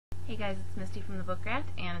Hey guys, it's Misty from the Book Rat,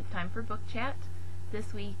 and it's time for Book Chat.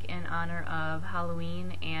 This week, in honor of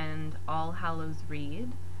Halloween and All Hallows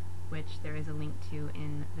Read, which there is a link to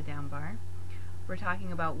in the down bar, we're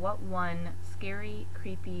talking about what one scary,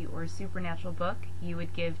 creepy, or supernatural book you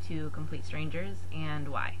would give to complete strangers, and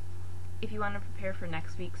why. If you want to prepare for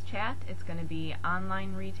next week's chat, it's going to be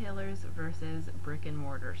online retailers versus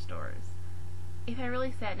brick-and-mortar stores. If I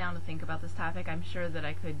really sat down to think about this topic, I'm sure that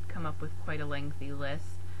I could come up with quite a lengthy list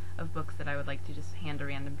of books that I would like to just hand to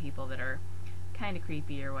random people that are kind of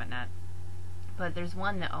creepy or whatnot. But there's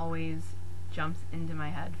one that always jumps into my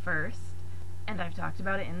head first, and I've talked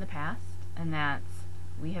about it in the past, and that's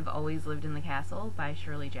We Have Always Lived in the Castle by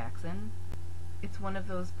Shirley Jackson. It's one of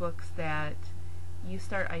those books that you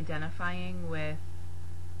start identifying with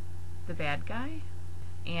the bad guy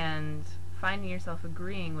and finding yourself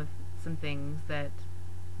agreeing with some things that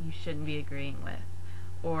you shouldn't be agreeing with,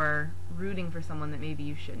 or rooting for someone that maybe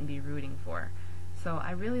you shouldn't be rooting for. So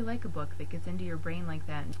I really like a book that gets into your brain like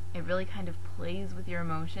that. It really kind of plays with your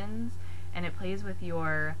emotions, and it plays with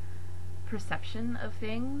your perception of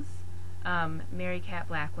things. Mary Cat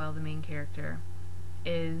Blackwell, the main character,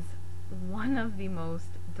 is one of the most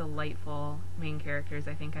delightful main characters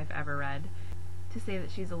I think I've ever read. To say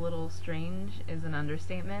that she's a little strange is an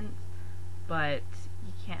understatement, but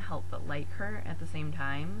you can't help but like her at the same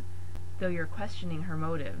time, though you're questioning her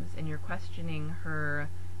motives and you're questioning her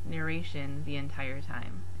narration the entire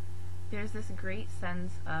time. There's this great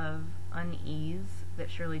sense of unease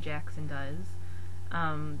that Shirley Jackson does.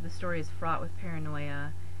 The story is fraught with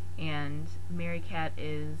paranoia, and Mary Cat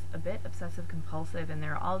is a bit obsessive-compulsive, and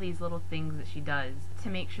there are all these little things that she does to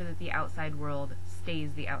make sure that the outside world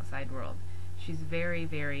stays the outside world. She's very,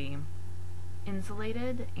 very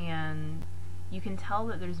insulated, and you can tell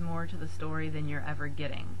that there's more to the story than you're ever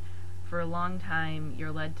getting. For a long time,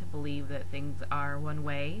 you're led to believe that things are one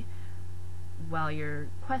way, while you're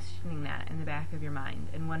questioning that in the back of your mind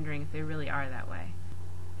and wondering if they really are that way.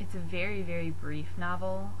 It's a very, very brief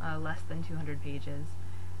novel, less than 200 pages,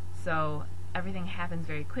 so everything happens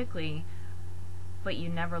very quickly, but you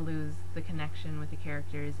never lose the connection with the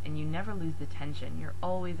characters, and you never lose the tension. You're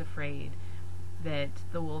always afraid that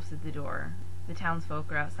the wolf's at the door. The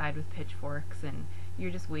townsfolk are outside with pitchforks, and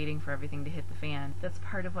you're just waiting for everything to hit the fan. That's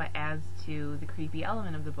part of what adds to the creepy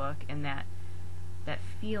element of the book, and that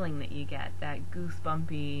feeling that you get, that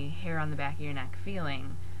goosebumpy, hair on the back of your neck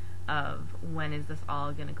feeling of when is this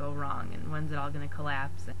all going to go wrong and when's it all going to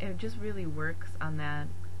collapse. It just really works on that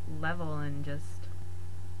level and just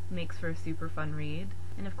makes for a super fun read.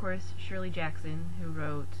 And of course, Shirley Jackson, who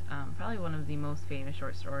wrote probably one of the most famous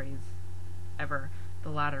short stories ever, The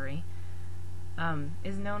Lottery,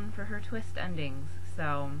 is known for her twist endings,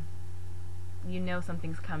 so you know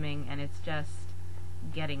something's coming, and it's just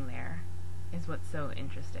getting there is what's so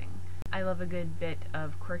interesting. I love a good bit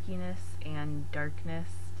of quirkiness and darkness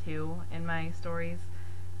too in my stories,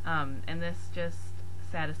 and this just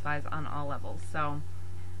satisfies on all levels. So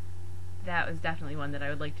that was definitely one that I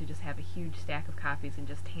would like to just have a huge stack of copies and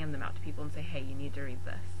just hand them out to people and say, hey, you need to read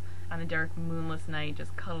this. On a dark, moonless night,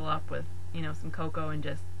 just cuddle up with, some cocoa and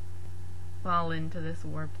just fall into this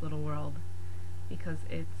warped little world, because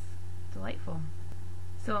it's delightful.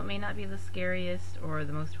 So it may not be the scariest or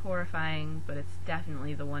the most horrifying, but it's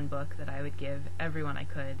definitely the one book that I would give everyone I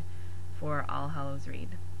could for All Hallows Read.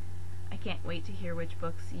 I can't wait to hear which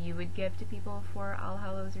books you would give to people for All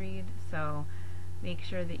Hallows Read, so make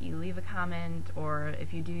sure that you leave a comment, or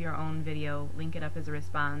if you do your own video, link it up as a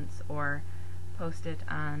response, or post it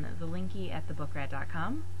on the linky at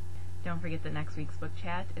thebookrat.com. Don't forget that next week's book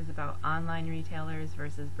chat is about online retailers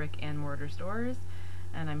versus brick-and-mortar stores,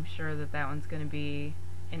 and I'm sure that that one's going to be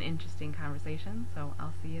an interesting conversation, so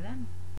I'll see you then.